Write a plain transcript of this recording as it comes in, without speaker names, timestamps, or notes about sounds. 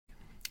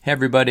Hey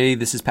everybody,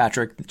 this is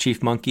Patrick, the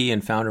Chief Monkey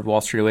and founder of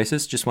Wall Street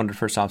Oasis. Just wanted to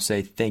first off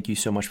say thank you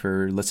so much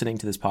for listening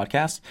to this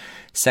podcast.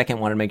 Second,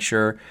 want to make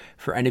sure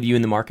for any of you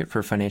in the market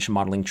for financial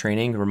modeling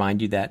training,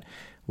 remind you that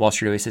Wall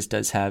Street Oasis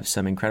does have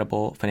some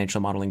incredible financial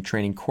modeling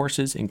training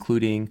courses,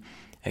 including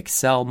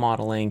Excel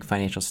modeling,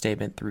 financial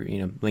statement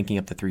through, linking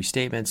up the three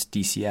statements,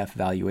 DCF,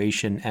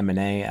 valuation,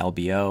 M&A,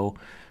 LBO,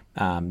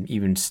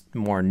 even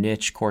more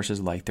niche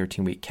courses like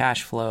 13-week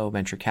cash flow,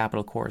 venture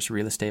capital course,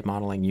 real estate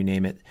modeling, you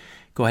name it.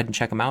 Go ahead and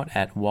check them out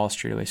at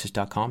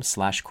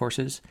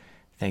wallstreetoasis.com/courses.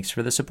 Thanks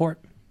for the support.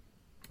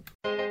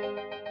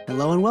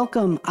 Hello and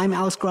welcome. I'm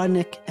Alex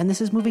Grodnick, and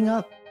this is Moving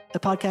Up, a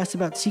podcast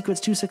about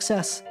secrets to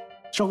success,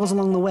 struggles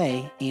along the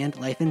way, and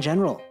life in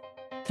general.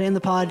 Today on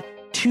the pod,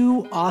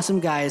 two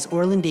awesome guys,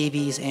 Orlin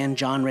Davies and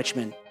John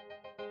Richmond.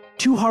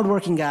 Two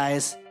hardworking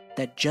guys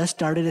that just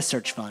started a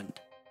search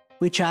fund.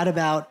 We chat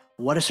about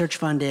what a search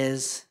fund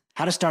is,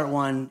 how to start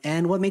one,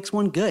 and what makes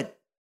one good.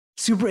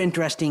 Super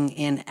interesting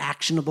and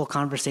actionable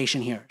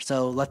conversation here.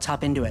 So let's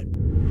hop into it.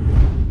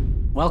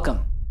 Welcome.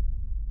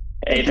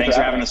 Hey, thanks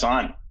for having us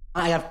on.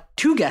 I have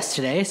two guests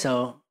today,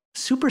 so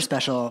super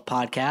special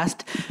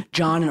podcast.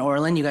 John and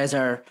Orlin, you guys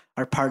are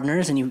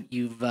partners, and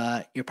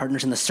you're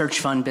partners in the search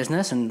fund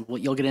business, and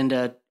you'll get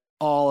into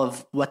all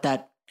of what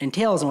that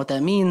entails and what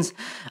that means.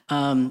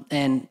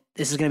 And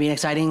this is going to be an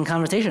exciting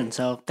conversation.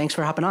 So thanks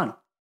for hopping on.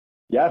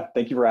 Yeah,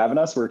 thank you for having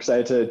us. We're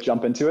excited to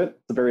jump into it.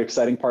 It's a very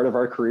exciting part of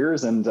our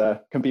careers, and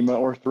couldn't be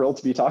more thrilled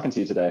to be talking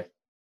to you today.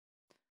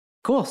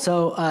 Cool.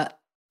 So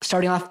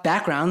starting off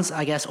backgrounds,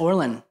 I guess,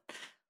 Orlin,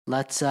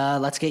 let's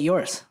get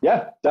yours.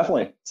 Yeah,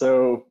 definitely.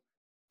 So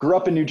grew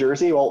up in New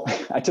Jersey. Well,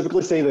 I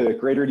typically say the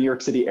greater New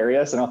York City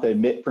area, so I don't have to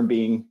admit from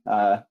being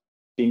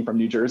from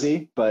New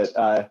Jersey, but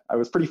I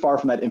was pretty far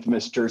from that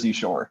infamous Jersey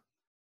Shore.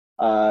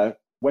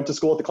 Went to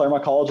school at the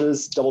Claremont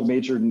colleges, double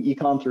majored in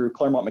econ through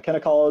Claremont McKenna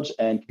College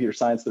and computer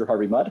science through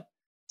Harvey Mudd.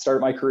 Started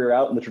my career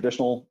out in the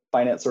traditional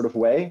finance sort of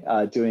way,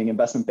 doing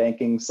investment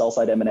banking,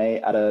 sell-side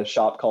M&A at a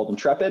shop called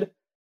Intrepid.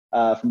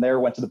 From there,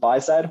 went to the buy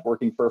side,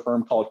 working for a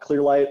firm called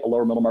Clearlight, a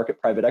lower middle market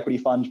private equity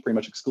fund, pretty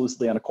much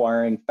exclusively on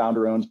acquiring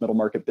founder-owned middle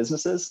market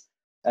businesses.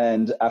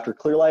 And after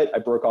Clearlight, I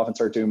broke off and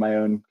started doing my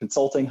own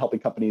consulting, helping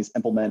companies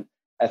implement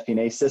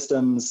FP&A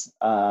systems,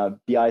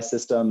 BI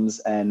systems,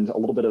 and a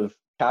little bit of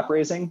cap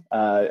raising,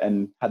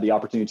 and had the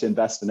opportunity to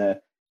invest in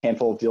a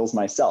handful of deals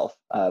myself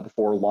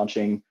before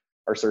launching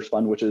our search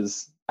fund, which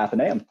is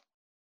Athenaeum.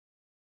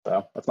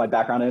 So that's my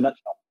background in a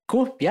nutshell.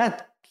 Cool.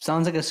 Yeah,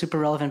 sounds like a super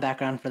relevant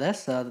background for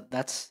this.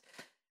 That's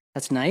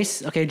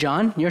nice. Okay,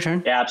 John, your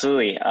turn. Yeah,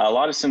 absolutely. A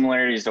lot of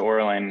similarities to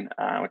Orlin,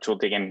 which we'll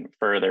dig in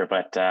further,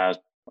 but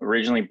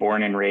originally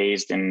born and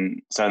raised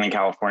in Southern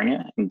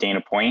California, in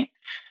Dana Point.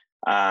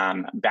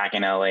 Back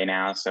in LA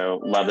now,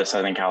 so love the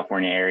Southern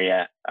California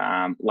area.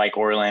 Like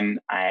Orlin,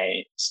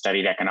 I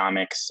studied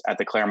economics at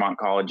the Claremont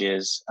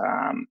colleges.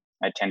 I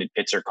attended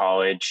Pitzer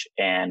College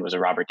and was a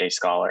Robert Day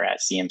Scholar at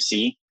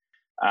CMC.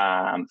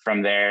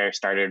 From there,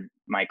 started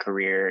my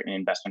career in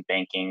investment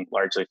banking,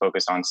 largely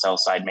focused on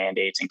sell-side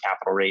mandates and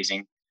capital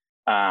raising.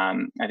 I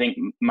think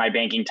my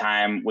banking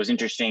time was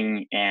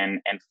interesting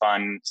and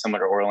fun, similar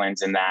to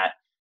Orlin's, in that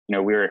we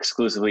were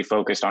exclusively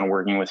focused on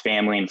working with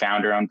family and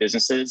founder-owned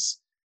businesses.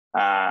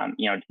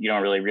 You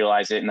don't really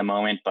realize it in the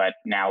moment, but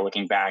now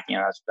looking back,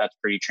 that's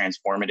pretty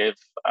transformative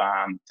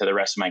to the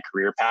rest of my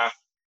career path.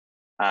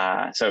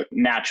 So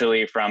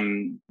naturally,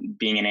 from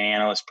being in an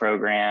analyst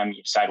program,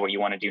 you decide what you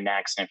want to do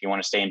next, and if you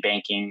want to stay in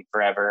banking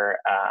forever,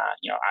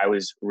 I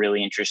was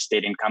really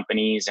interested in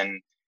companies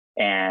and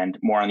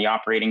more on the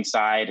operating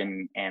side,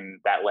 and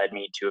that led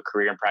me to a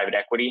career in private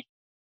equity.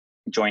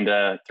 Joined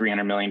a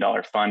 $300 million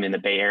fund in the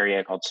Bay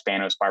Area called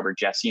Spanos Barber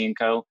Jesse &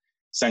 Co.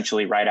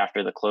 Essentially, right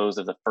after the close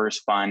of the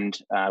first fund,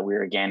 we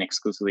were again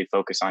exclusively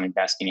focused on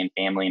investing in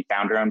family and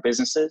founder-owned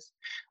businesses,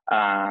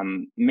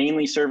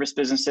 mainly service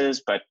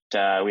businesses, but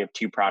we have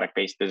two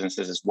product-based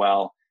businesses as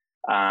well.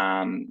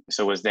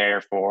 So was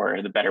there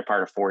for the better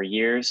part of 4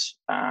 years,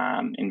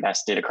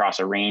 invested across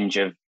a range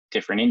of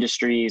different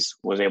industries,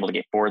 was able to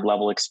get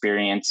board-level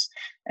experience,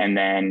 and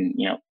then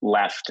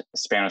left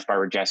Spanos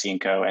Barber Jesse &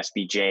 Co.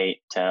 SBJ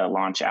to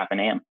launch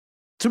Athenaeum.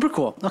 Super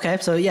cool. Okay,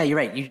 so yeah, you're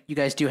right. You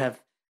guys do have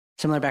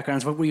similar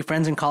backgrounds. Were you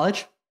friends in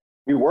college?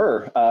 We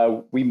were.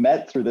 We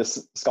met through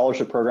this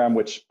scholarship program,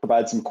 which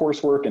provides some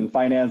coursework in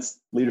finance,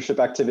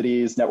 leadership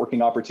activities,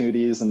 networking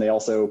opportunities, and they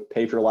also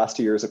pay for your last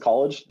 2 years of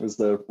college. It was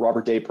the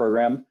Robert Day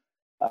program.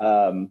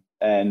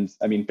 And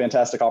I mean,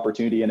 fantastic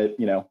opportunity. And it,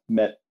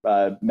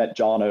 met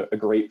John, a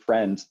great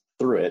friend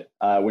through it.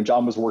 When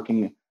John was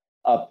working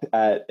up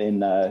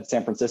in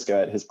San Francisco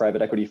at his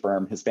private equity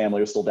firm, his family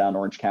was still down in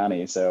Orange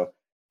County. So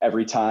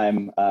every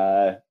time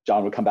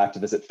John would come back to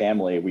visit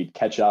family, we'd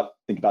catch up,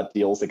 think about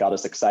deals that got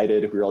us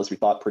excited. We realized we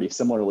thought pretty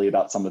similarly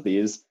about some of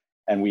these.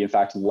 And we, in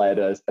fact, led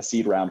a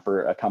seed round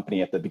for a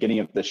company at the beginning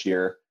of this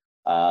year.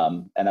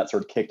 And that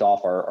sort of kicked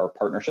off our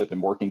partnership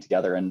and working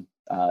together. And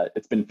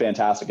it's been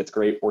fantastic. It's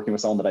great working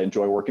with someone that I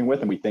enjoy working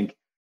with. And we think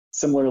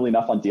similarly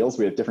enough on deals.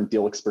 We have different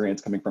deal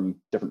experience coming from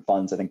different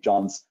funds. I think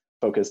John's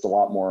focused a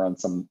lot more on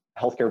some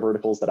healthcare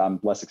verticals that I'm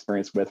less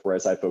experienced with,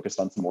 whereas I focused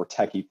on some more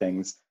techie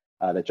things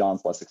that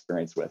John's less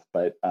experienced with.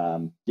 But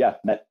yeah,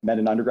 met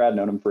in undergrad,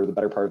 known him for the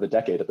better part of a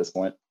decade at this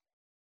point.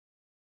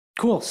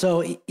 Cool.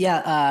 So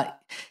yeah,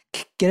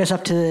 get us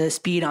up to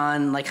speed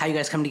on like how you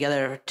guys come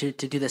together to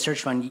do the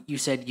search fund. You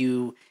said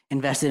you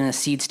invested in a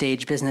seed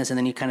stage business, and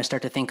then you kind of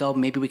start to think, oh,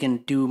 maybe we can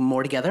do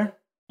more together.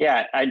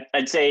 Yeah,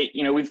 I'd say,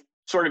 we've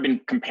sort of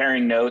been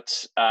comparing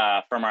notes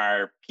from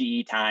our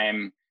PE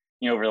time,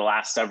 over the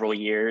last several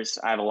years.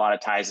 I have a lot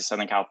of ties to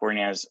Southern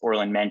California, as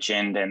Orlin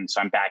mentioned, and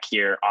so I'm back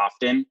here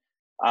often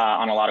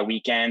on a lot of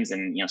weekends,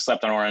 and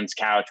slept on Orlin's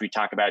couch. We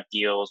talk about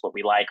deals, what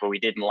we like, what we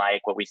didn't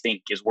like, what we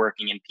think is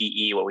working in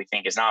PE, what we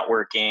think is not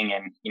working,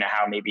 and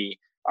how maybe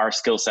our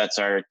skill sets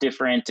are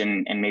different,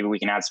 and maybe we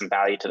can add some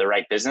value to the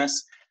right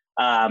business.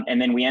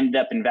 And then we ended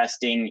up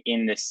investing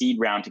in the seed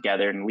round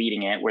together and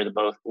leading it. We're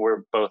both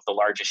the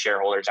largest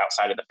shareholders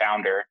outside of the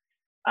founder.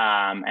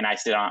 And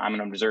I'm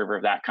an observer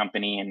of that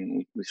company,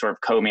 and we sort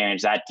of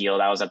co-managed that deal.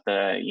 That was at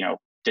the,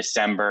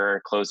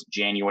 December, close of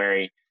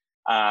January.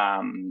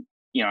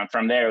 And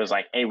from there it was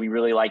like, hey, we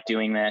really like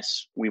doing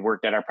this. We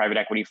worked at our private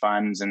equity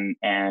funds, and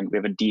we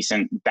have a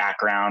decent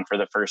background for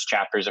the first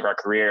chapters of our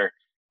career.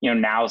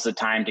 Now's the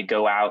time to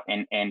go out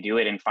and do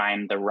it and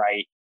find the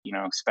right,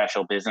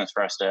 special business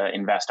for us to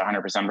invest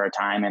 100% of our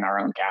time and our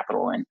own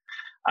capital in.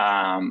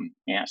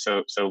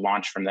 So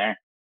launch from there.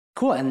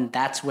 Cool. And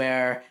that's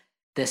where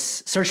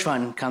this search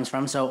fund comes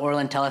from. So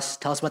Orlin, tell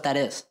us what that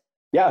is.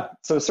 Yeah.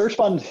 So search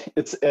fund,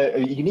 it's a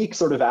unique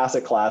sort of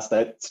asset class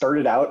that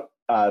started out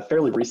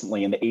fairly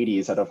recently in the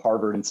 80s out of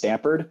Harvard and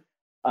Stanford.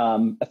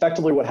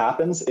 Effectively what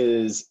happens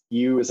is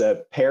you as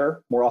a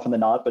pair, more often than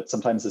not, but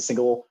sometimes a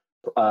single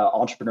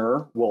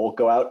entrepreneur will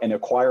go out and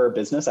acquire a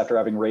business after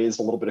having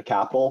raised a little bit of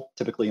capital,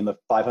 typically in the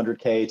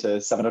 500K to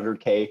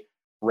 700K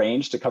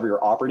range, to cover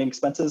your operating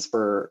expenses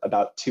for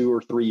about 2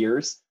 or 3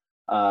 years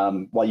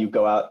while you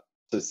go out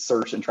to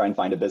search and try and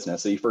find a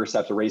business. So you first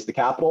have to raise the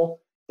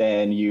capital,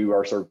 then you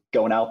are sort of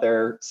going out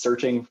there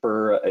searching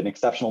for an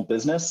exceptional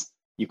business.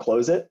 You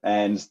close it,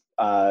 and it's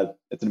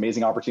an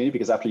amazing opportunity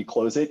because after you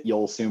close it,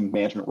 you'll assume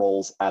management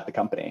roles at the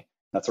company.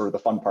 That's sort of the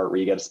fun part, where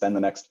you get to spend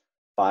the next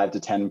 5 to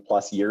 10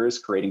 plus years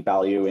creating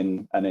value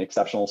in an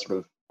exceptional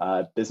sort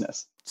of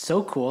business.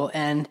 So cool.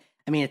 And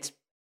I mean, it's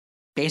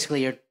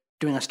basically you're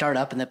doing a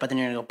startup, but then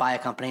you're going to go buy a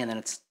company, and then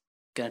it's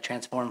going to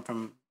transform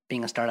from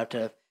being a startup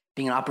to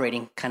being an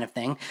operating kind of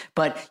thing.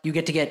 But you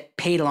get to get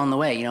paid along the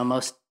way.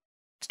 Most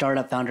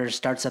startup founders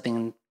start something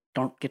and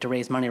don't get to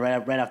raise money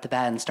right off the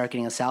bat and start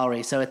getting a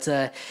salary. So it's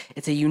a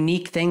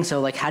unique thing. So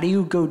like, how do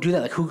you go do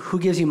that? Like who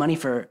gives you money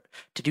to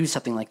do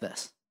something like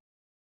this?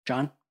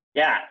 John?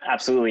 Yeah,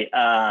 absolutely.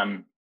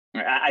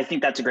 I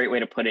think that's a great way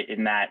to put it,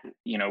 in that,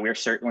 we're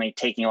certainly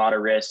taking a lot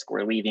of risk.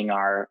 We're leaving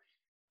our,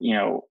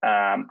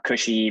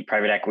 cushy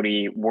private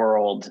equity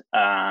world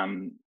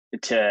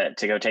to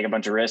go take a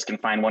bunch of risk and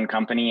find one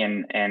company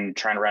and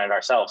trying to run it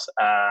ourselves.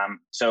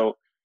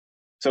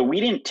 So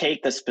we didn't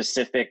take the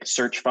specific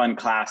search fund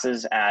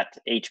classes at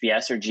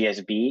HBS or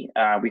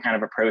GSB. We kind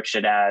of approached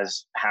it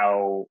as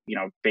how,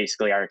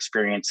 basically our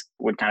experience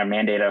would kind of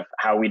mandate of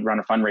how we'd run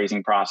a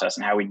fundraising process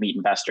and how we'd meet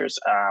investors.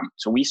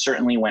 So we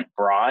certainly went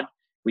broad.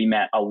 We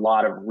met a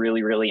lot of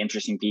really, really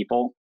interesting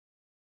people.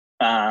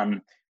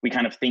 We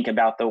kind of think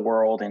about the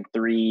world in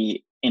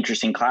 3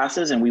 interesting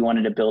classes, and we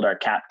wanted to build our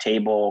cap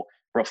table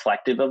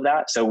reflective of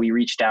that. So we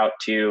reached out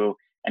to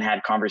and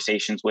had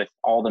conversations with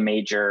all the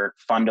major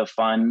fund of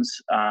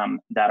funds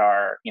that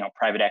are,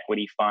 private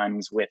equity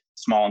funds with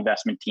small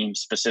investment teams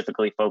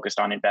specifically focused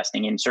on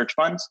investing in search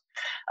funds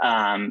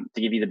to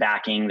give you the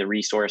backing, the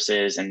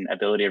resources, and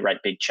ability to write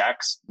big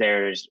checks.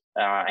 There's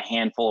a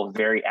handful of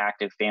very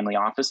active family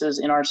offices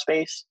in our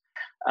space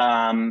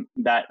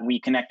that we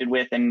connected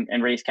with and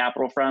raised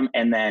capital from.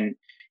 And then,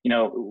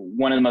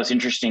 one of the most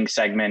interesting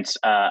segments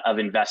of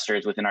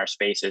investors within our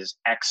space is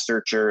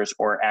ex-searchers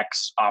or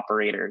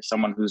ex-operators,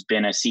 someone who's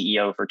been a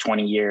CEO for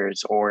 20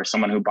 years or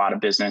someone who bought a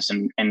business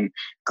and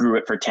grew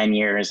it for 10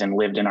 years and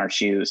lived in our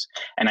shoes.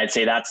 And I'd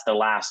say that's the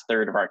last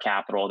third of our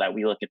capital, that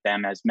we look at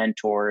them as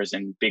mentors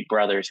and big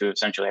brothers who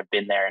essentially have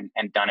been there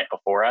and done it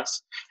before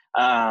us.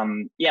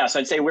 So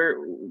I'd say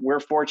we're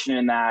fortunate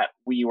in that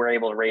we were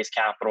able to raise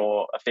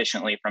capital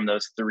efficiently from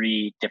those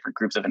 3 different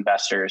groups of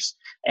investors,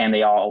 and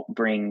they all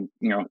bring,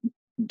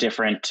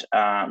 different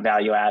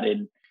value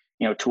added,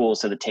 tools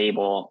to the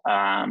table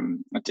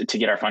to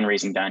get our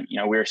fundraising done.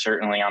 We're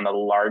certainly on the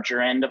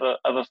larger end of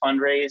a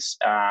fundraise,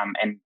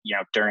 and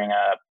during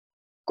a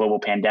global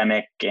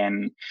pandemic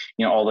and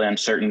all the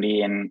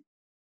uncertainty and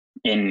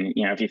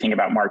if you think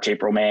about March,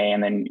 April, May,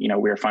 and then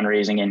we're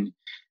fundraising in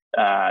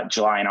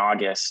July and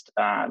August,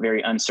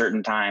 very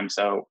uncertain time.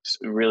 So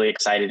really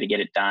excited to get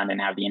it done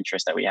and have the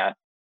interest that we had.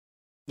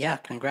 Yeah,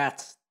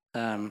 congrats.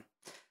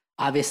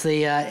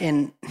 Obviously,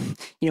 when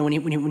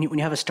you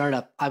have a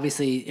startup,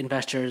 obviously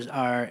investors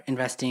are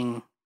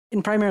investing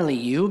in primarily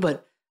you,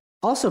 but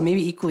also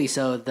maybe equally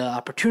so the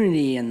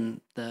opportunity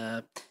and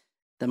the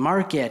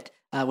market.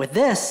 With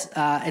this,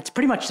 it's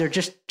pretty much they're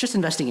just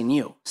investing in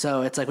you.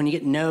 So it's like when you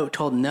get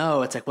told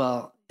no, it's like,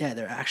 well,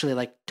 they're actually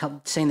like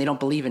saying they don't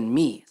believe in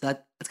me. So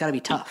that's got to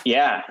be tough.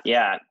 Yeah.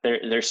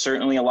 There's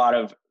certainly a lot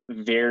of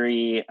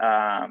very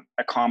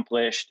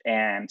accomplished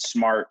and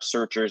smart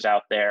searchers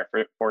out there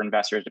for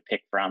investors to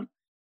pick from.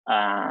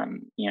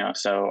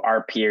 So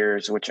our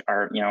peers, which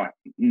are,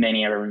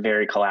 many are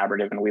very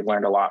collaborative and we've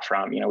learned a lot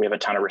from, we have a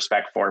ton of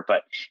respect for,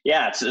 but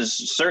yeah,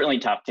 it's certainly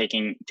tough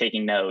taking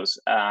no's,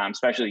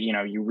 especially,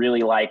 you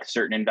really like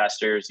certain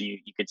investors, you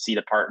could see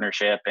the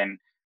partnership and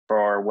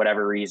for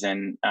whatever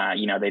reason,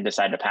 they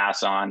decide to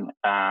pass on.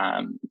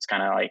 It's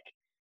kind of like,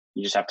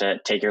 you just have to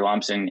take your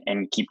lumps and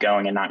keep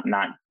going and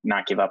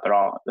not give up at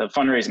all. The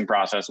fundraising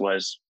process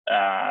was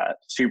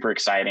super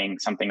exciting,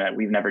 something that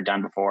we've never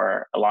done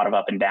before, a lot of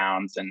up and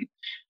downs, and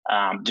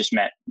just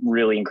met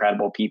really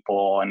incredible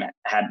people and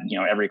had,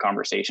 every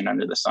conversation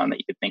under the sun that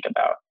you could think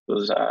about. It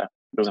was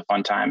a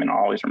fun time, and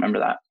I'll always remember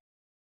that.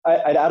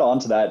 I'd add on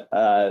to that.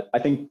 I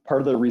think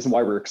part of the reason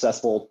why we're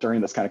successful during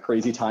this kind of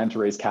crazy time to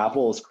raise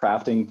capital is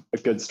crafting a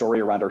good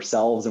story around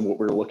ourselves and what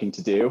we're looking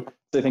to do.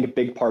 So I think a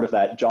big part of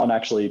that, John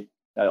actually,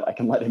 I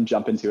can let him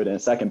jump into it in a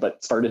second,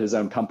 but started his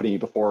own company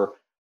before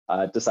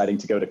deciding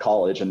to go to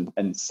college and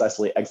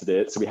successfully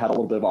exited it. So we had a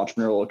little bit of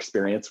entrepreneurial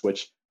experience,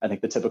 which I think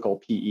the typical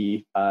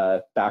PE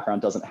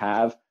background doesn't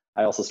have.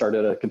 I also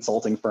started a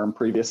consulting firm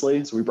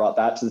previously. So we brought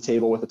that to the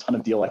table with a ton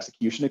of deal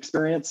execution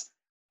experience.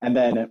 And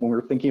then when we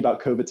were thinking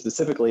about COVID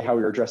specifically, how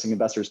we were addressing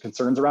investors'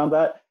 concerns around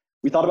that,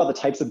 we thought about the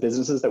types of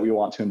businesses that we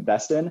want to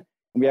invest in. And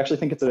we actually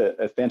think it's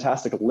a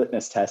fantastic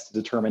litmus test to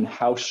determine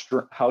how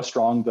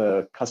strong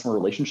the customer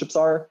relationships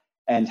are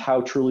and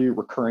how truly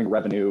recurring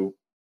revenue,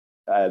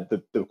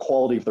 the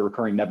quality of the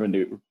recurring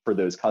revenue for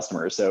those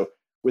customers. So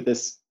with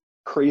this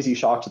crazy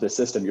shock to the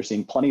system, you're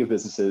seeing plenty of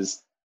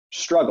businesses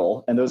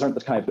struggle, and those aren't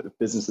the kind of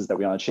businesses that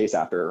we want to chase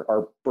after.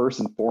 Our first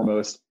and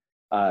foremost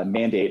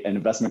mandate and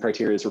investment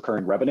criteria is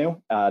recurring revenue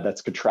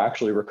that's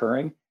contractually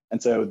recurring.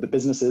 And so the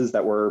businesses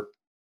that we're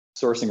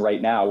sourcing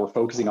right now, we're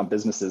focusing on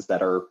businesses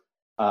that are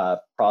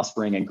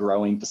prospering and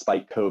growing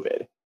despite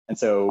COVID. And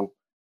so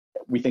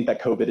we think that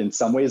COVID in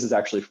some ways is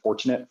actually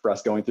fortunate for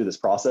us going through this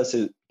process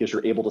because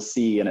you're able to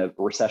see in a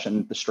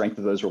recession the strength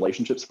of those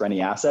relationships for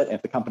any asset. And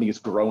if the company is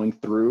growing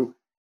through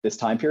this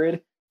time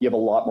period, you have a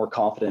lot more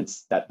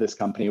confidence that this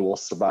company will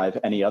survive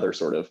any other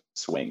sort of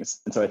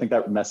swings. And so I think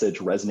that message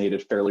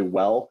resonated fairly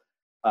well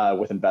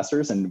with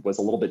investors and was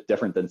a little bit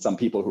different than some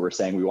people who were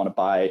saying we want to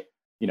buy,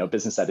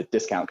 business at a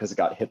discount because it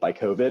got hit by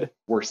COVID.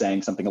 We're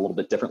saying something a little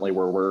bit differently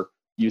where we're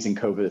using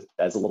COVID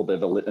as a little bit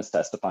of a litmus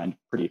test to find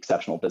pretty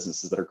exceptional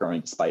businesses that are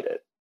growing despite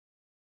it.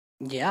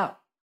 Yeah.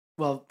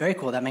 Well, very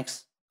cool. That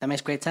makes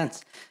great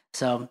sense.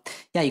 So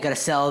yeah, you got to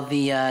sell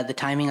the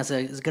timing as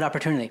a good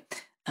opportunity.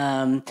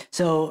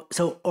 So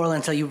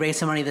Orlin, so you raised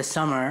some money this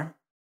summer,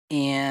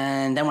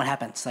 and then what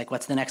happens? Like,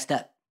 what's the next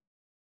step?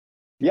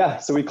 Yeah,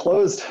 so we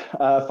closed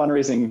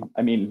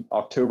fundraising,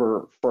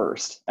 October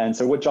 1st. And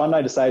so what John and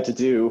I decided to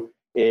do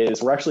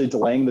is we're actually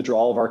delaying the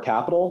draw of our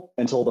capital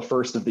until the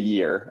first of the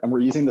year. And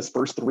we're using this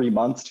first 3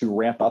 months to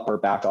ramp up our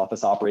back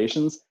office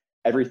operations,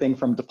 everything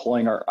from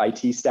deploying our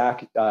IT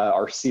stack,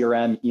 our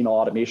CRM, email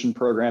automation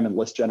program, and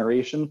list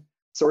generation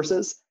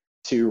sources,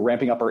 to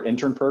ramping up our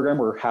intern program.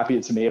 We're happy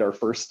to make our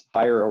first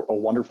hire, a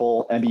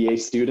wonderful MBA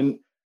student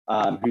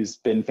who's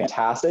been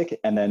fantastic,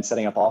 and then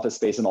setting up office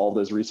space and all of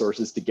those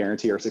resources to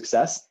guarantee our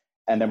success.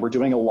 And then we're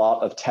doing a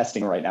lot of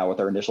testing right now with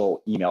our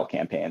initial email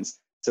campaigns.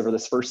 So for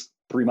this first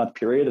 3-month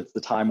period, it's the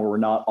time where we're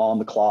not on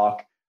the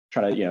clock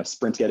trying to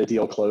sprint to get a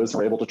deal closed.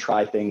 We're able to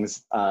try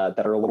things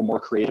that are a little more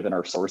creative in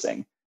our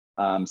sourcing.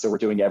 So we're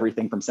doing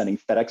everything from sending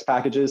FedEx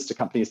packages to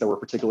companies that we're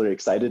particularly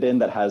excited in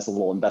that has a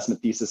little investment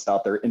thesis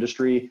about their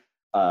industry,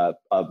 a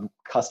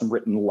custom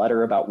written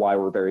letter about why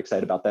we're very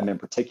excited about them in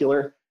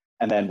particular.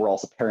 And then we're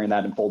also pairing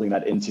that and folding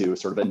that into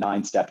sort of a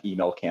 9-step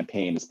email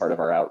campaign as part of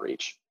our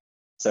outreach.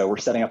 So we're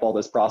setting up all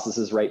those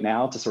processes right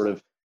now to sort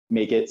of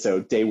make it so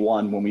day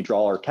one, when we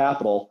draw our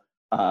capital,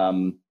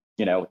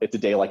 it's a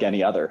day like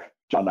any other.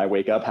 John and I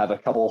wake up, have a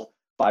couple,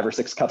 5 or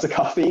 6 cups of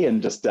coffee,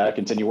 and just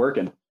continue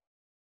working.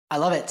 I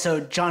love it. So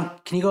John,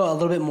 can you go a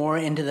little bit more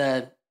into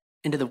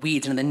the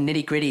weeds and the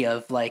nitty gritty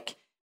of like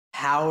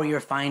how you're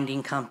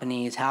finding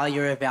companies, how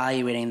you're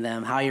evaluating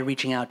them, how you're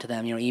reaching out to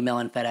them, email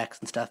and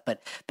FedEx and stuff.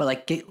 But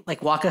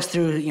walk us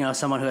through,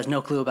 someone who has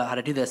no clue about how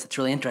to do this, that's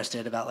really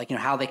interested about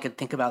how they could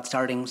think about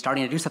starting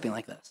to do something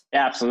like this.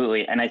 Yeah,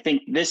 absolutely. And I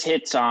think this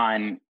hits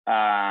on,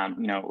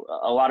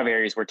 a lot of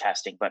areas we're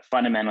testing, but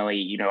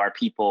fundamentally, are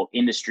people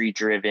industry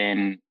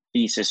driven,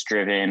 thesis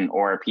driven,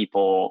 or are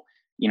people,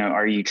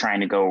 are you trying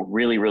to go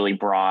really, really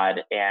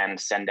broad and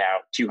send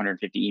out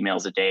 250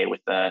 emails a day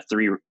with a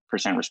 3%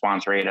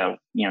 response rate of,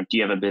 do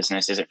you have a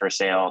business? Is it for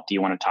sale? Do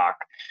you want to talk?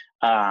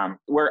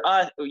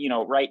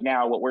 Right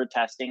now, what we're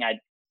testing, I'd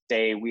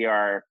say we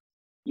are,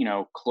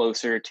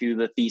 closer to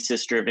the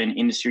thesis driven,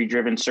 industry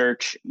driven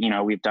search.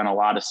 We've done a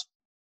lot of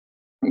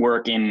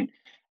work in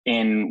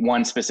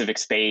one specific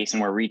space,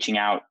 and we're reaching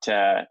out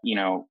to,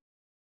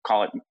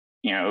 call it,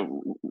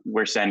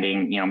 we're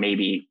sending,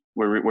 maybe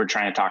we're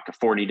trying to talk to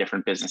 40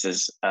 different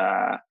businesses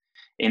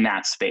in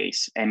that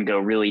space and go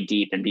really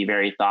deep and be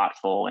very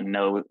thoughtful and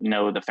know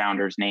the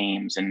founders'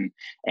 names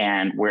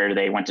and where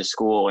they went to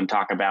school and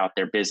talk about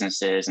their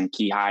businesses and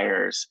key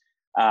hires,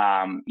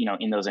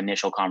 in those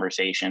initial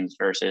conversations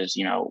versus,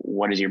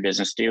 what does your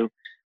business do?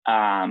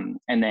 And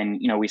then,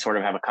 we sort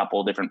of have a couple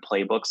of different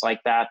playbooks like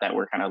that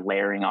we're kind of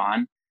layering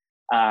on.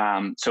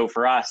 So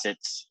for us,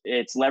 it's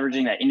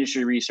leveraging that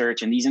industry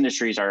research, and these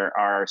industries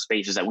are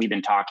spaces that we've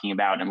been talking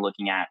about and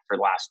looking at for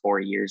the last 4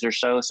 years or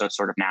so. So it's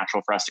sort of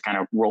natural for us to kind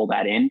of roll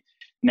that in.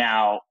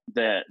 Now,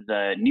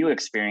 the new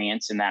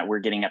experience in that we're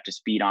getting up to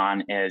speed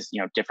on is,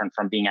 different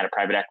from being at a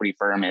private equity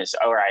firm is,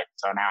 all right,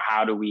 so now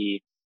how do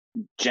we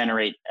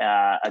generate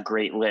a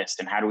great list,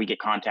 and how do we get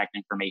contact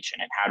information,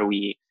 and how do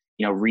we,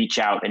 reach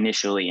out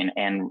initially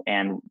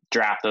and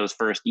draft those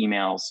first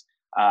emails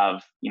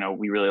of,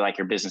 we really like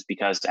your business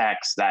because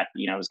X, that,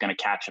 is going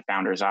to catch a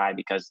founder's eye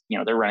because,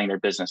 they're running their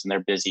business and they're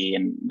busy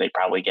and they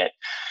probably get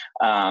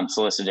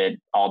solicited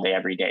all day,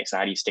 every day. So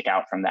how do you stick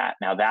out from that?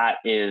 Now that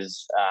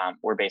is,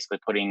 we're basically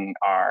putting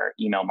our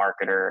email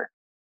marketer,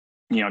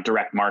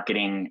 direct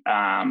marketing,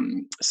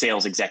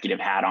 sales executive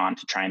hat on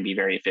to try and be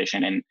very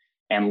efficient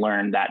and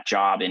learn that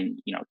job in,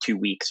 2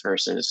 weeks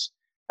versus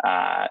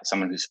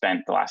someone who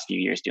spent the last few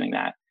years doing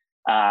that.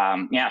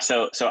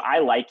 So I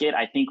like it.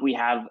 I think we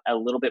have a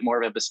little bit more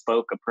of a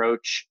bespoke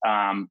approach,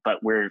 but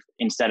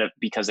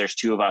because there's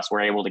two of us,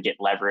 we're able to get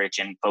leverage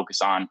and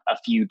focus on a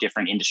few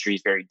different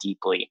industries very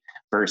deeply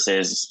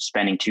versus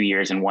spending 2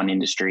 years in one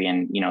industry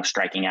and,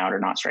 striking out or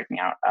not striking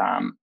out.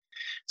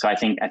 So I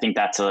think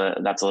that's a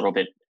little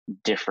bit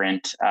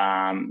different. So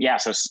I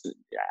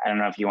don't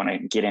know if you want to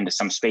get into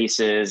some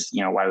spaces,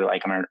 why we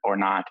like them or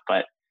not,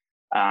 but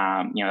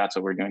that's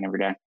what we're doing every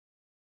day.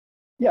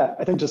 Yeah,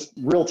 I think just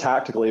real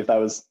tactically, if that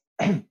was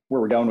where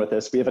we're going with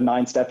this, we have a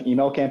 9-step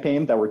email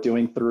campaign that we're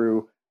doing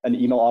through an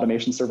email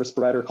automation service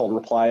provider called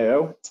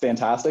Reply.io. It's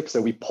fantastic. So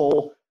we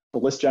pull the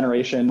list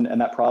generation and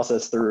that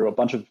process through a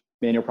bunch of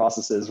manual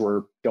processes.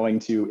 We're going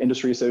to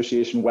industry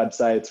association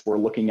websites. We're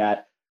looking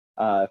at,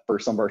 for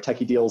some of our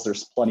techie deals,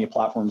 there's plenty of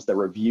platforms that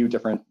review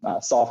different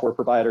software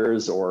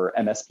providers or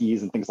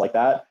MSPs and things like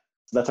that.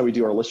 So that's how we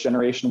do our list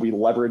generation. We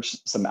leverage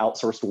some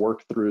outsourced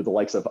work through the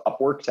likes of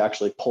Upwork to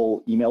actually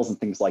pull emails and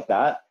things like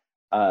that.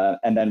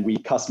 And then we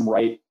custom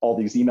write all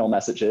these email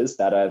messages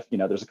that have,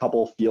 there's a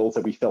couple of fields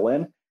that we fill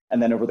in.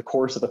 And then over the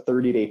course of a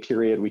 30-day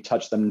period, we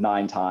touch them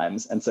 9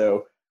 times. And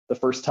so the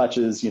first touch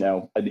is,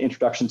 an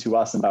introduction to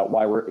us about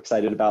why we're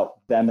excited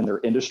about them and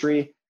their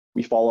industry.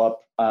 We follow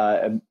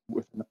up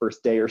within the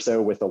first day or so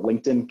with a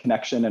LinkedIn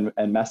connection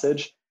and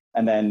message.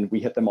 And then we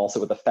hit them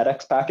also with a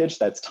FedEx package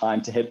that's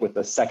timed to hit with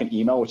the second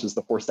email, which is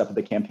the 4th step of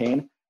the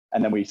campaign.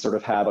 And then we sort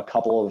of have a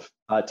couple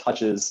of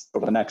touches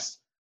over the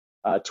next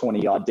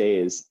 20 odd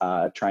days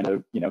trying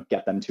to,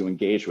 get them to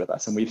engage with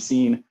us. And we've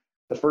seen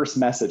the first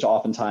message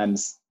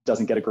oftentimes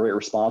doesn't get a great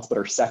response, but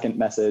our second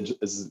message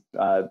is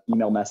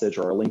email message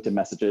or our LinkedIn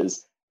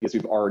messages, because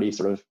we've already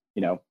sort of,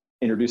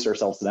 introduced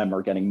ourselves to them,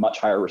 are getting much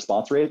higher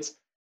response rates.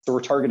 So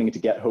we're targeting to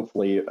get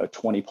hopefully a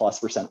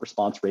 20+%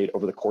 response rate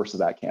over the course of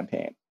that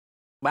campaign.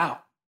 Wow.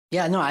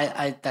 Yeah, no,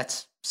 I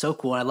that's so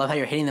cool. I love how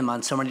you're hitting them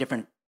on so many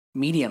different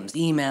mediums,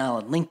 email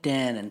and LinkedIn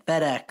and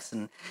FedEx,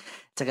 and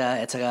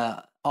it's like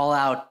a all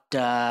out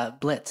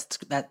blitz.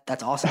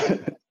 That's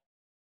awesome.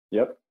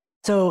 Yep.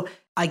 So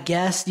I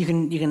guess you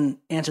can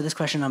answer this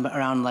question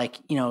around a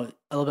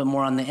little bit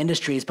more on the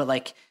industries,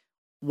 but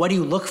what do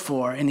you look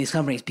for in these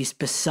companies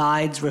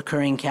besides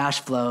recurring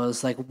cash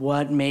flows? Like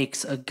what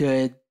makes a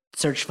good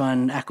search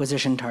fund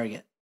acquisition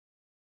target?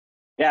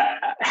 Yeah,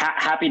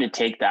 happy to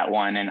take that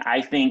one. And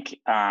I think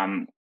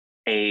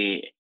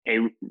a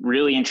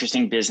really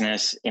interesting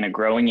business in a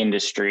growing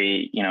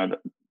industry, the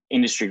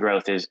industry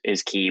growth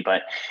is key.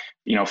 But,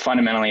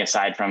 fundamentally,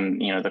 aside from,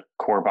 the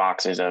core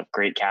boxes of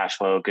great cash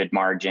flow, good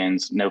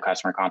margins, no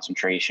customer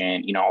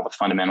concentration, all the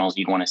fundamentals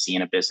you'd want to see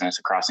in a business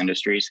across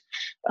industries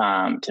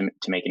to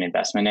make an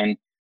investment in,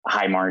 a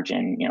high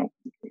margin,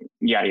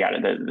 yada,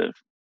 yada, the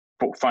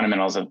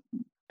fundamentals of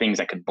things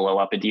that could blow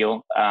up a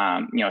deal.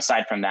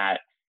 Aside from that,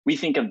 we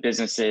think of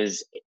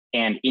businesses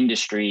and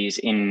industries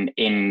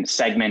in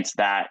segments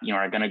that,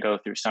 are going to go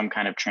through some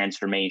kind of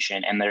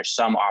transformation, and there's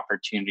some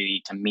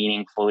opportunity to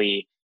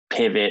meaningfully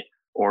pivot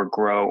or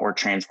grow or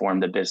transform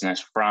the business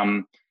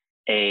from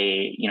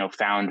a,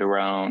 founder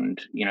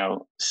owned,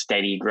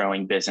 steady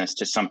growing business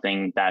to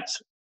something that's,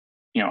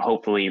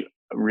 hopefully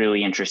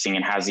really interesting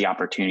and has the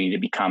opportunity to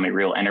become a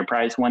real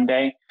enterprise one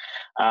day.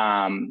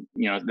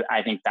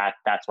 I think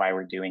that's why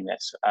we're doing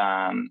this.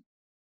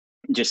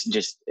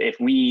 Just if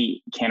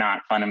we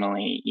cannot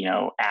fundamentally,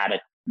 add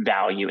a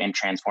value and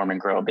transform and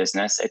grow a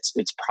business, it's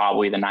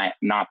probably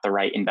not the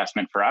right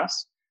investment for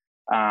us.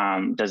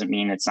 Doesn't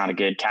mean it's not a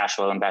good cash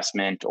flow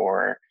investment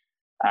or,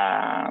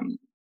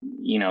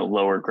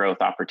 lower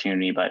growth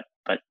opportunity, but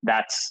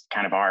that's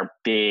kind of our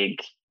big,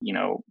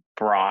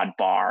 broad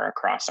bar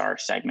across our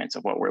segments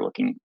of what we're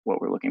looking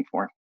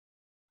for.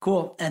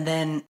 Cool. And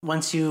then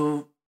once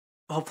you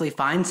hopefully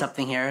find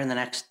something here in the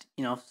next,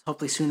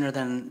 hopefully sooner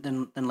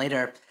than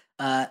later,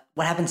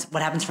 what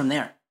happens from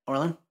there,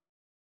 Orlin?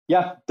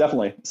 Yeah,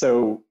 definitely.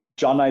 So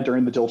John and I,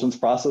 during the diligence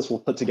process, will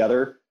put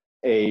together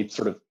a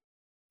sort of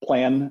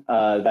plan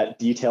that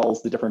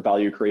details the different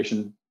value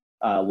creation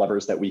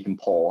levers that we can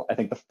pull. I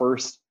think the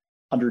first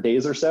 100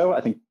 days or so, I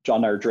think John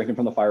and I are drinking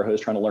from the fire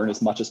hose, trying to learn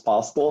as much as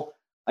possible.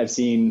 I've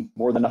seen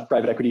more than enough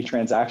private equity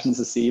transactions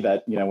to see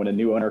that, when a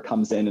new owner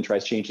comes in and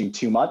tries changing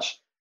too much,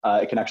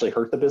 it can actually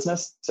hurt the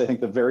business. So I think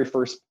the very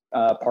first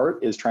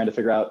part is trying to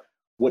figure out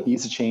what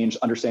needs to change,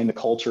 understanding the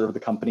culture of the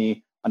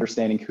company,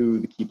 understanding who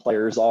the key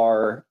players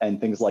are,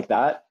 and things like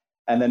that.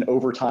 And then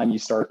over time, you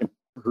start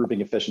improving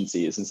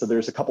efficiencies. And so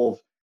there's a couple of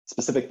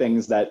specific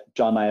things that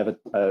John and I have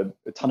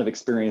a ton of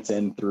experience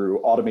in through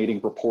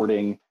automating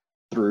reporting,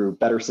 through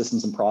better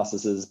systems and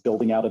processes,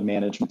 building out a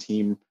management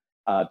team,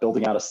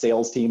 building out a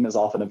sales team is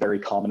often a very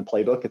common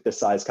playbook at this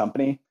size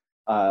company.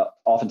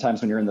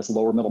 Oftentimes when you're in this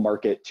lower middle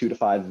market, 2 to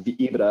 5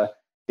 EBITDA,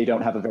 they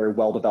don't have a very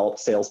well-developed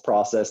sales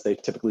process. They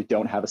typically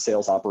don't have a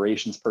sales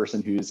operations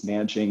person who's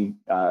managing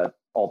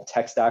all the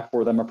tech stack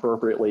for them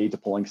appropriately,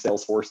 deploying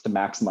Salesforce to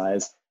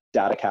maximize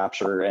data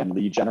capture and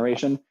lead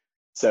generation.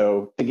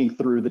 So thinking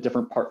through the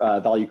different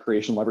value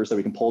creation levers that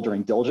we can pull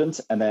during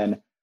diligence, and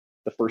then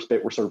the first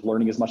bit, we're sort of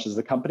learning as much as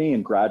the company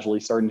and gradually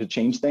starting to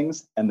change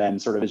things. And then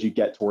sort of as you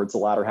get towards the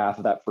latter half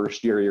of that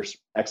first year, you're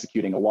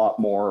executing a lot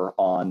more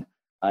on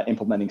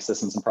implementing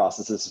systems and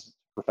processes,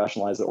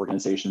 professionalize the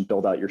organization,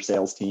 build out your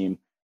sales team,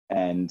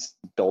 and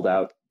build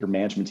out your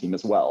management team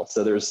as well.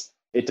 So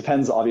it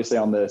depends obviously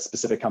on the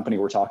specific company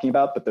we're talking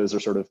about, but those are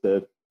sort of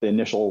the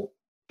initial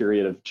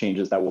period of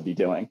changes that we'll be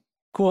doing.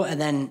 Cool.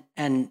 And then,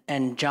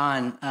 and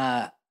John,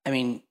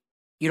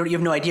 you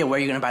have no idea where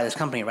you're going to buy this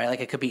company, right?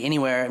 Like it could be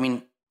anywhere. I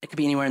mean, it could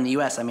be anywhere in the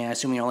US. I mean, I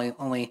assume you're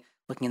only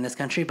looking in this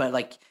country, but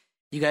like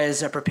you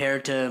guys are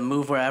prepared to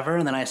move wherever.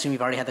 And then I assume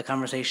you've already had the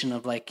conversation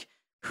of like,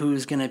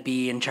 who's going to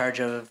be in charge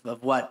of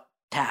what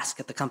task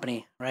at the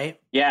company, right?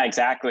 Yeah,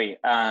 exactly.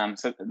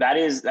 So that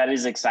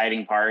is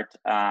exciting part.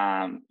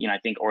 I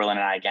think Orlin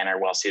and I, again, are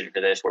well suited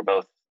to this. We're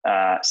both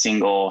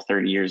single,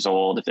 30 years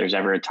old. If there's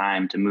ever a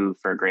time to move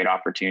for a great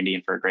opportunity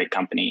and for a great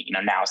company,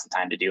 now is the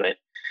time to do it.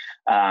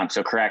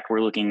 So correct,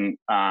 we're looking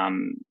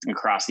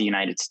across the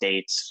United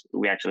States.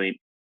 We actually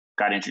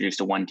got introduced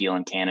to one deal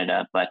in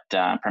Canada, but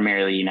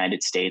primarily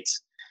United States.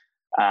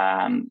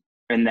 And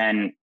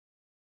then,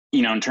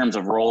 in terms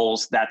of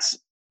roles, that's,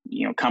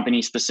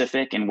 company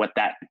specific and what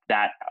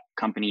that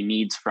company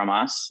needs from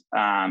us,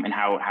 and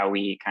how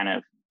we kind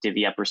of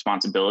divvy up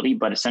responsibility.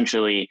 But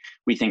essentially,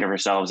 we think of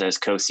ourselves as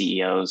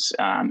co-CEOs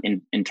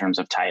in terms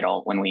of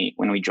title when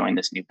we join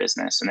this new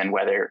business, and then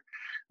whether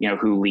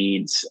who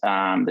leads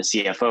the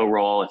CFO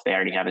role, if they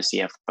already have a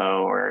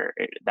CFO, or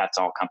that's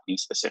all company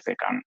specific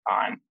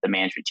on the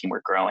management team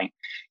we're growing.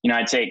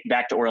 I'd say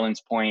back to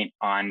Orlin's point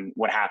on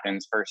what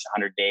happens first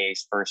 100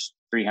 days, first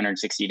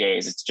 360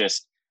 days, it's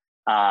just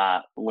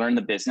learn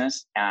the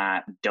business,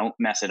 don't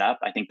mess it up.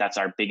 I think that's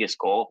our biggest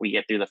goal. We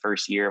get through the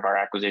first year of our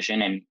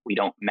acquisition and we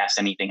don't mess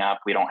anything up.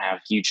 We don't have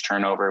huge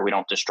turnover. We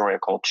don't destroy a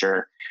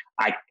culture.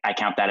 I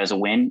count that as a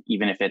win,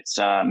 even if it's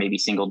maybe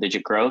single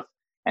digit growth.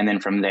 And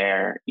then from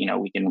there,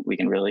 we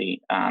can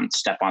really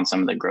step on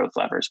some of the growth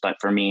levers. But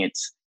for me,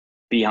 it's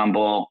be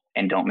humble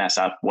and don't mess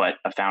up what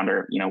a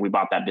founder, we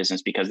bought that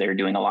business because they were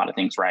doing a lot of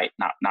things right,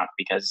 not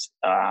because,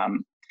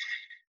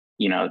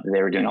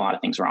 they were doing a lot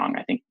of things wrong.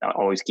 I think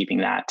always keeping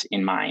that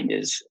in mind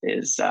is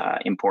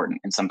important.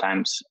 And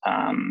sometimes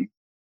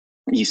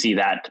you see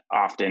that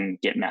often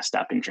get messed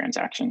up in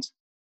transactions.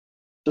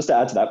 Just to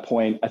add to that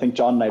point, I think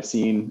John and I have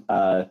seen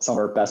some of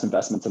our best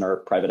investments in our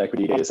private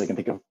equity days. I can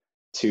think of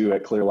 2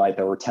 at Clearlight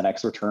that were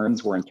 10x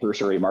returns were in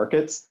tertiary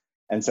markets.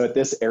 And so at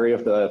this area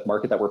of the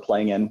market that we're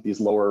playing in,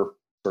 these lower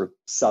sort of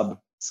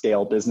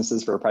sub-scale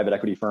businesses for a private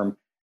equity firm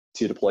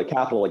to deploy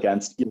capital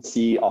against, you'll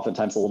see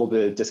oftentimes a little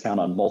bit of discount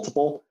on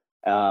multiple.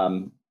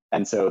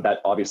 And so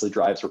that obviously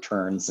drives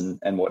returns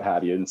and what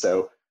have you. And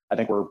so I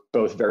think we're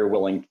both very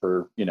willing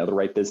for, the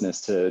right business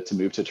to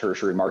move to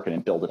tertiary market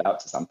and build it out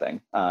to something.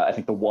 I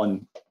think the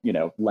one,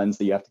 lens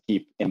that you have to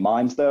keep in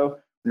mind though,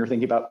 when you're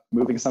thinking about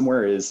moving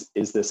somewhere is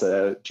this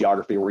a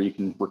geography where you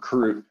can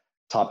recruit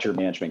top tier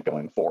management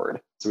going forward?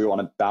 So we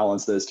want to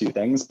balance those 2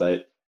 things,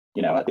 but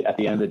at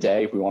the end of the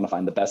day, we want to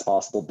find the best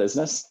possible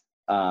business.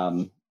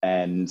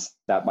 And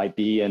that might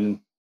be in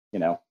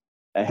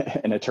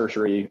a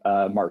tertiary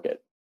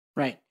market.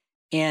 Right.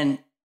 And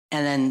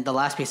then the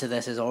last piece of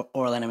this is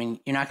Orlin. I mean,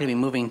 you're not going to be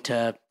moving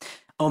to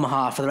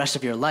Omaha for the rest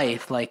of your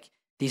life. Like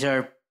these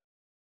are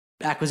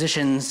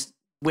acquisitions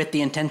with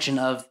the intention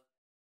of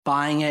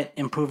buying it,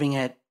 improving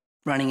it,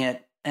 running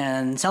it,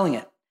 and selling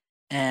it.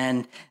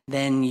 And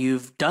then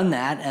you've done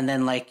that. And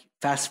then like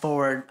fast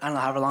forward, I don't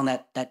know however long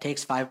that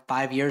takes,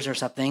 five years or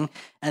something.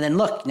 And then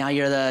look, now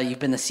you've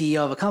been the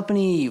CEO of a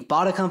company, you've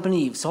bought a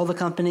company, you've sold a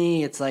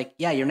company. It's like,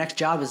 yeah, your next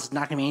job is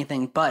not going to be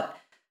anything but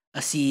a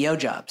CEO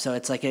job. So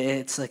it's like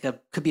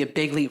could be a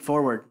big leap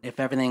forward if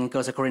everything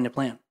goes according to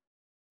plan.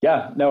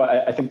 Yeah, no,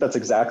 I think that's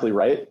exactly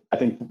right. I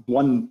think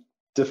one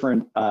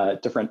different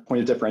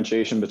point of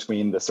differentiation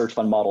between the search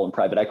fund model and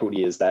private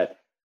equity is that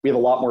we have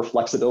a lot more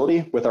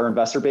flexibility with our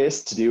investor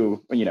base to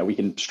do, we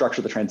can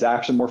structure the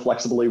transaction more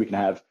flexibly. We can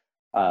have,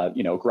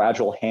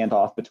 gradual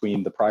handoff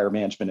between the prior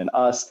management and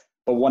us.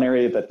 But one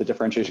area that the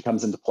differentiation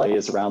comes into play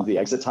is around the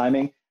exit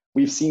timing.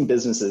 We've seen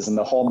businesses, and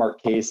the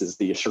hallmark case is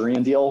the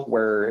Asurion deal,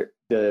 where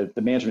the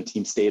management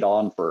team stayed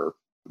on for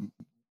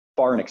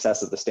far in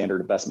excess of the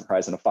standard investment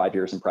horizon of 5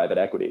 years in private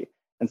equity.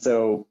 And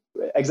so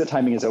exit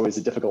timing is always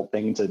a difficult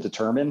thing to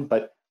determine,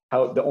 but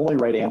the only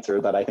right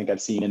answer that I think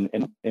I've seen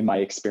in my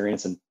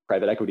experience in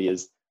private equity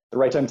is the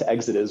right time to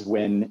exit is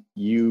when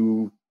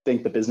you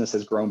think the business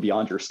has grown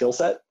beyond your skill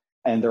set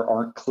and there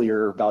aren't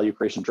clear value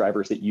creation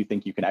drivers that you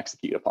think you can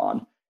execute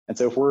upon. And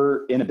so if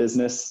we're in a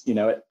business,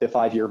 at the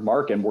 5-year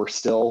mark and we're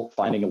still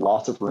finding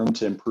lots of room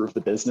to improve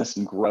the business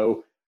and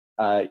grow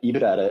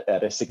EBITDA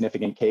at a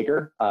significant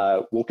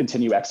CAGR, we'll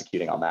continue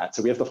executing on that.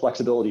 So we have the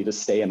flexibility to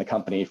stay in the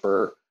company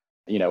for,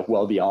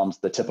 well beyond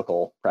the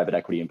typical private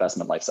equity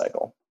investment life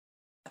cycle.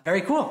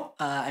 Very cool.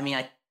 I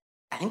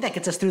think that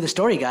gets us through the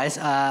story, guys.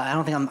 I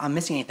don't think I'm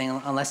missing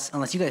anything unless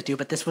you guys do,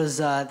 but this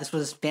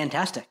was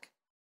fantastic.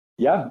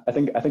 Yeah, I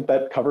think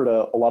that covered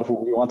a lot of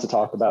what we want to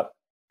talk about.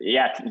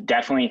 Yeah,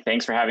 definitely.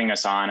 Thanks for having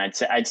us on.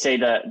 I'd say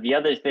the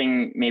other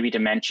thing maybe to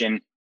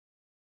mention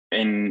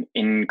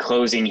in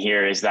closing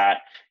here is that,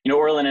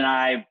 Orlin and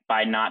I,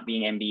 by not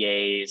being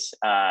MBAs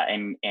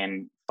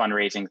and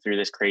fundraising through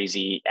this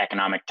crazy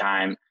economic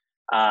time,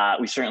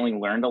 we certainly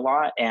learned a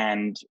lot.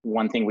 And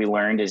one thing we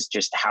learned is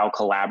just how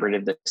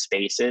collaborative the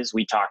space is.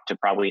 We talked to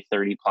probably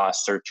 30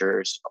 plus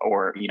searchers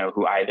or,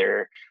 who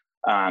either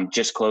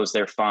just closed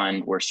their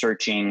fund, were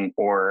searching,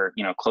 or,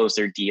 closed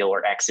their deal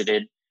or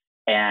exited.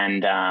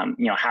 And,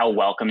 how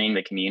welcoming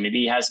the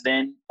community has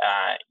been,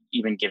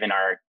 even given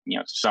our,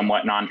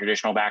 somewhat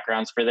non-traditional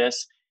backgrounds for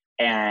this.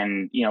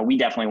 And, we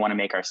definitely want to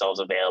make ourselves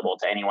available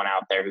to anyone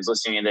out there who's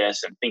listening to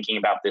this and thinking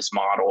about this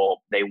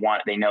model. They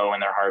know in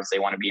their hearts they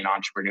want to be an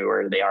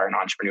entrepreneur. They are an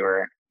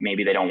entrepreneur.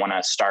 Maybe they don't want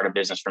to start a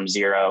business from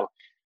zero.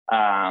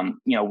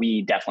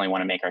 We definitely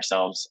want to make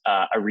ourselves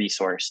a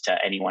resource to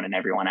anyone and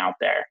everyone out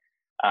there.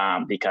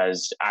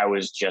 Because I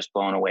was just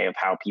blown away of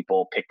how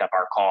people picked up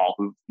our call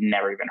who've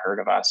never even heard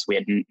of us. We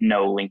had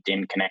no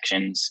LinkedIn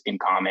connections in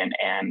common,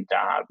 and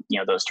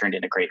those turned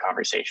into great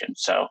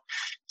conversations. So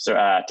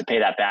to pay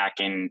that back,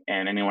 and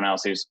anyone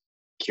else who's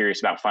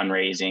curious about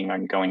fundraising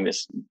and going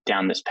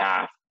down this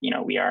path,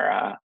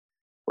 we're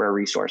a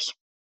resource.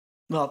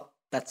 Well,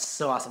 that's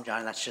so awesome,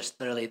 John. That's just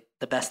literally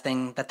the best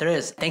thing that there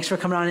is. Thanks for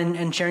coming on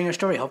and sharing your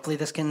story. Hopefully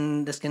this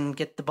can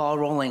get the ball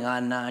rolling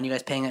on you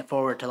guys paying it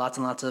forward to lots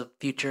and lots of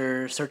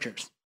future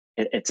searchers.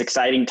 It's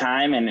exciting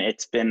time, and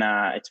it's been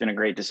a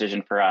great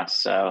decision for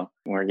us. So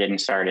we're getting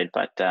started,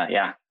 but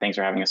thanks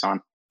for having us on.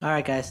 All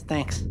right, guys.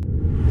 Thanks.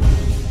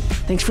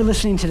 Thanks for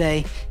listening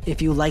today.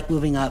 If you like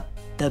Moving Up,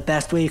 the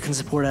best way you can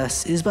support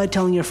us is by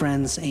telling your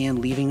friends and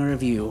leaving a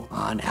review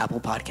on Apple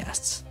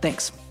Podcasts.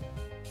 Thanks.